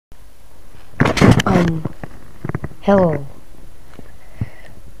Hello.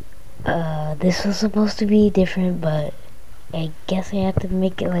 This was supposed to be different, but I guess I have to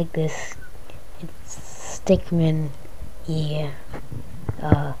make it like this. It's Stickman. Yeah.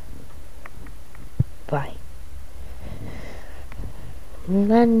 Bye.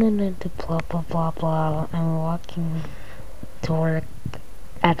 No, blah, blah, blah, blah. I'm walking to work.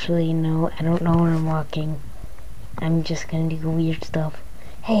 Actually, no, I don't know where I'm walking. I'm just gonna do weird stuff.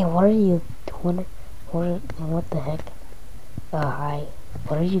 Hey, what are you, what the heck? Hi.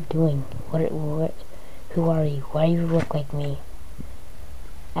 What are you doing? Who are you? Why do you look like me?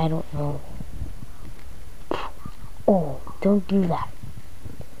 I don't know. Oh, don't do that.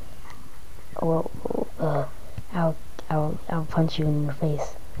 Well, I'll punch you in your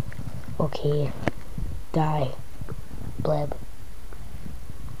face. Okay. Die. Bleb.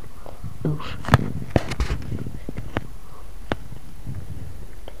 Oof.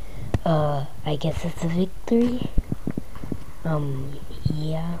 I guess it's a victory?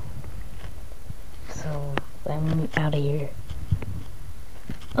 Yeah. So, I'm out of here.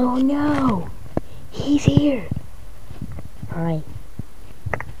 Oh no! He's here! Hi.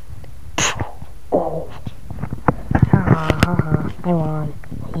 Oh. Ha, I won.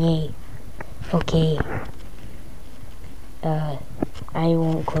 Yay. Okay. I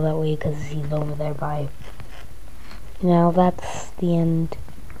won't go that way because he's over there. Bye. Now that's the end.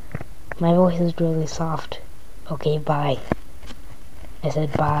 My voice is really soft. Okay, bye. I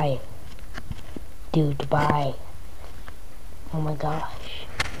said bye. Dude, bye. Oh my gosh.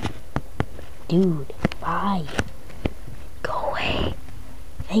 Dude, bye. Go away.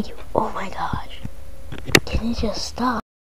 Thank you. Oh my gosh. Can you just stop?